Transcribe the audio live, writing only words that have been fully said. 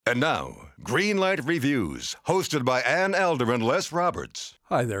And now, Greenlight Reviews, hosted by Ann Elder and Les Roberts.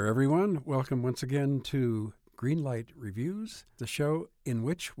 Hi there, everyone. Welcome once again to Greenlight Reviews, the show in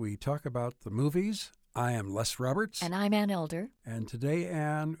which we talk about the movies. I am Les Roberts. And I'm Ann Elder. And today,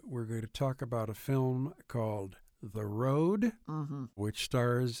 Ann, we're going to talk about a film called The Road, which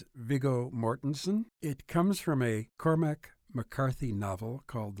stars Viggo Mortensen. It comes from a Cormac McCarthy novel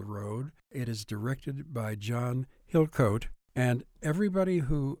called The Road. It is directed by John Hillcoat. And everybody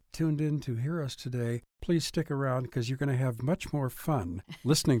who tuned in to hear us today, please stick around because you're going to have much more fun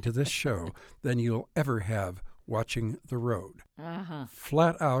listening to this show than you'll ever have watching The Road.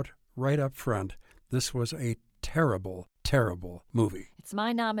 Flat out, right up front, this was a terrible, terrible movie. It's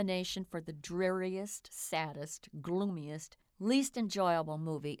my nomination for the dreariest, saddest, gloomiest, least enjoyable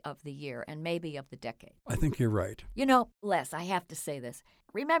movie of the year and maybe of the decade. I think you're right. You know, Les, I have to say this.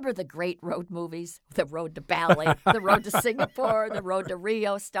 Remember the great road movies? The Road to Bali, The Road to Singapore, The Road to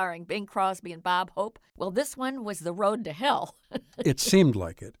Rio, starring Bing Crosby and Bob Hope? Well, this one was The Road to Hell. It seemed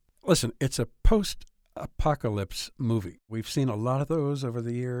like it. Listen, it's a post-apocalypse movie. We've seen a lot of those over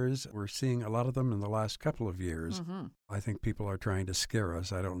the years. We're seeing a lot of them in the last couple of years. I think people are trying to scare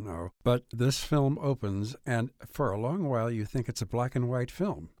us. I don't know. But this film opens, and for a long while you think it's a black and white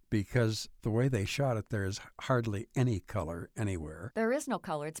film, because the way they shot it, there's hardly any color anywhere. There is no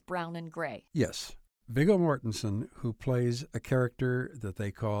color. It's brown and gray. Yes. Viggo Mortensen, who plays a character that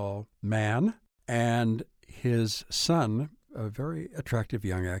they call Man, and his son, a very attractive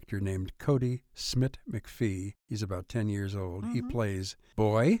young actor named Cody Smith-McPhee. He's about 10 years old. He plays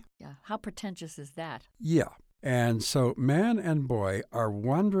Boy. Yeah, how pretentious is that? Yeah. And so Man and Boy are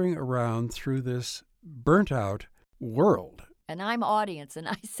wandering around through this burnt-out world. And I'm audience, and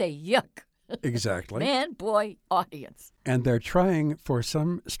I say yuck. Exactly. Man, boy, audience. And they're trying, for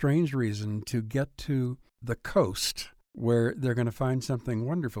some strange reason, to get to the coast where they're going to find something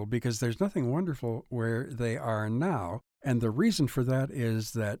wonderful, because there's nothing wonderful where they are now. And the reason for that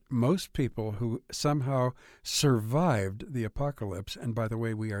is that most people who somehow survived the apocalypse, and by the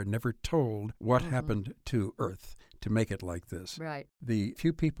way, we are never told what happened to Earth to make it like this. Right. The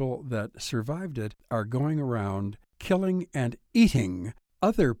few people that survived it are going around killing and eating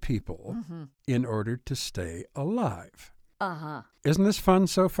other people in order to stay alive. Isn't this fun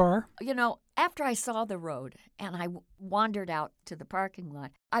so far? You know, after I saw The Road and I wandered out to the parking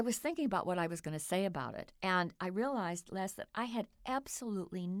lot, I was thinking about what I was going to say about it. And I realized, Les, that I had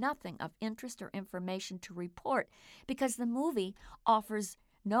absolutely nothing of interest or information to report because the movie offers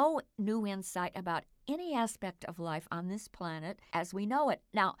no new insight about any aspect of life on this planet as we know it.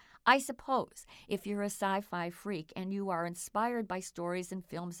 Now, I suppose if you're a sci-fi freak and you are inspired by stories and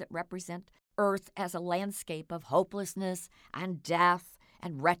films that represent Earth as a landscape of hopelessness and death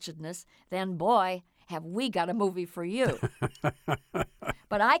and wretchedness, then boy, have we got a movie for you.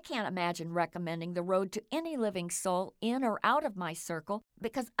 But I can't imagine recommending The Road to any living soul in or out of my circle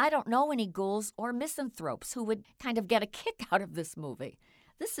because I don't know any ghouls or misanthropes who would kind of get a kick out of this movie.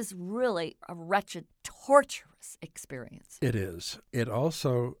 This is really a wretched, torturous experience. It is. It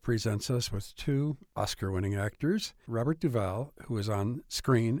also presents us with two Oscar-winning actors. Robert Duvall, who is on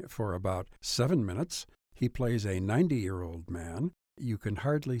screen for about 7 minutes. He plays a 90-year-old man. You can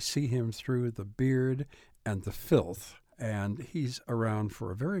hardly see him through the beard and the filth, and he's around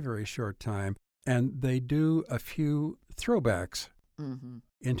for a very, very short time. And they do a few throwbacks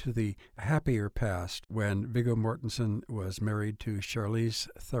into the happier past when Viggo Mortensen was married to Charlize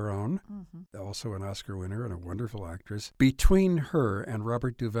Theron, also an Oscar winner and a wonderful actress. Between her and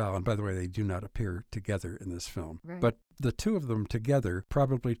Robert Duvall, and by the way, they do not appear together in this film, but the two of them together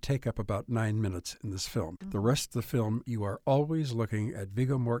probably take up about 9 minutes in this film. The rest of the film, you are always looking at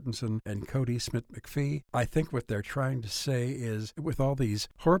Viggo Mortensen and Cody Smith-McPhee. I think what they're trying to say is, with all these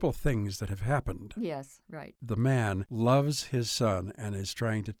horrible things that have happened, yes, right, the man loves his son and is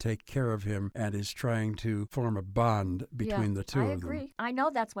trying to take care of him and is trying to form a bond between the two of them. I agree. I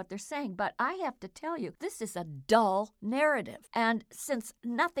know that's what they're saying, but I have to tell you, this is a dull narrative. And since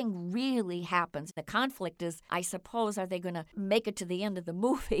nothing really happens, the conflict is, I suppose, are they going to make it to the end of the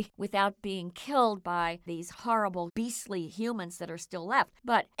movie without being killed by these horrible, beastly humans that are still left?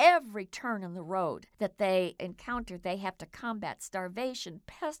 But every turn in the road that they encounter, they have to combat starvation,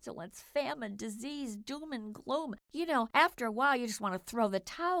 pestilence, famine, disease, doom and gloom. You know, after a while, you just want to throw the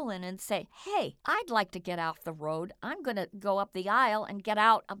towel in and say, hey, I'd like to get off the road. I'm going to go up the aisle and get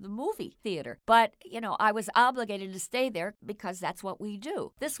out of the movie theater. But, you know, I was obligated to stay there because that's what we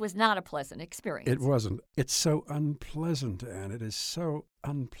do. This was not a pleasant experience. It wasn't. It's so unpleasant, Anne. It is so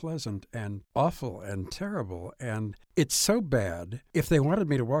unpleasant and awful and terrible. And it's so bad. If they wanted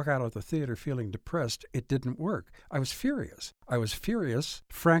me to walk out of the theater feeling depressed, it didn't work. I was furious. I was furious,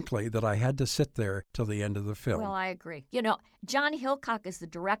 frankly, that I had to sit there till the end of the film. Well, I agree. John Hillcock is the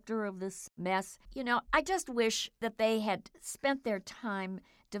director of this mess. I just wish that they had spent their time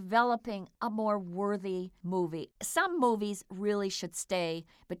developing a more worthy movie. Some movies really should stay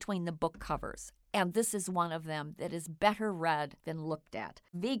between the book covers, and this is one of them that is better read than looked at.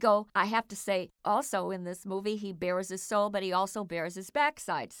 Viggo, I have to say, also in this movie, he bears his soul, but he also bears his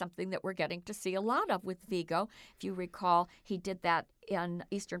backside, something that we're getting to see a lot of with Viggo. If you recall, he did that in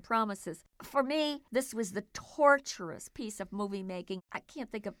Eastern Promises. For me, this was the torturous piece of movie making. I can't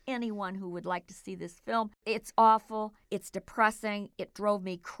think of anyone who would like to see this film. It's awful. It's depressing. It drove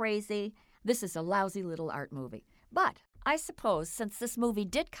me crazy. This is a lousy little art movie. But I suppose since this movie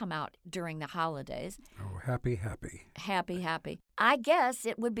did come out during the holidays. Oh, happy. Happy. I guess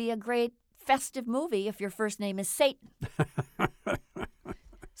it would be a great festive movie if your first name is Satan.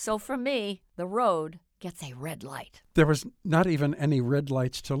 So for me, The Road gets a red light. There was not even any red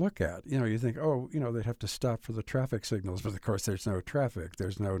lights to look at. You think, they'd have to stop for the traffic signals. But of course, there's no traffic.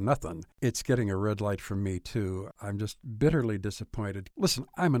 There's no nothing. It's getting a red light from me, too. I'm just bitterly disappointed. Listen,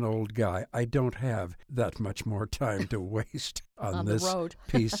 I'm an old guy. I don't have that much more time to waste on this road.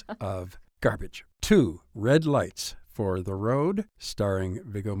 piece of garbage. 2 red lights for The Road, starring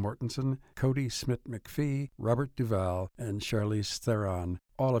Viggo Mortensen, Cody Smith-McPhee, Robert Duvall, and Charlize Theron.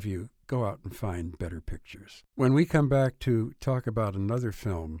 All of you, go out and find better pictures. When we come back to talk about another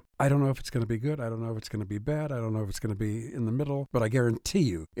film, I don't know if it's going to be good. I don't know if it's going to be bad. I don't know if it's going to be in the middle. But I guarantee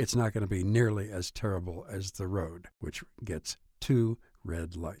you it's not going to be nearly as terrible as The Road, which gets 2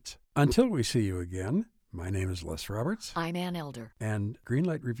 red lights. Until we see you again, my name is Les Roberts. I'm Ann Elder. And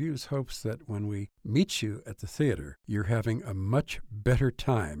Greenlight Reviews hopes that when we meet you at the theater, you're having a much better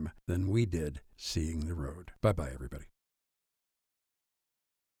time than we did seeing The Road. Bye-bye, everybody.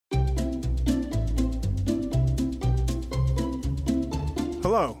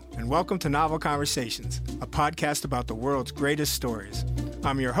 Hello, and welcome to Novel Conversations, a podcast about the world's greatest stories.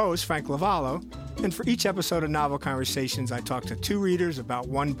 I'm your host, Frank Lavallo, and for each episode of Novel Conversations, I talk to 2 readers about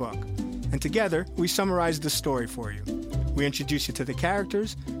one book. And together, we summarize the story for you. We introduce you to the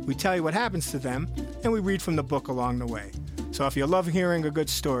characters, we tell you what happens to them, and we read from the book along the way. So if you love hearing a good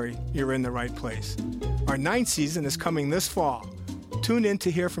story, you're in the right place. Our 9th season is coming this fall. Tune in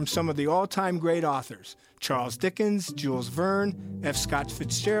to hear from some of the all-time great authors, Charles Dickens, Jules Verne, F. Scott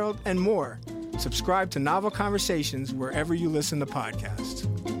Fitzgerald, and more. Subscribe to Novel Conversations wherever you listen to podcasts.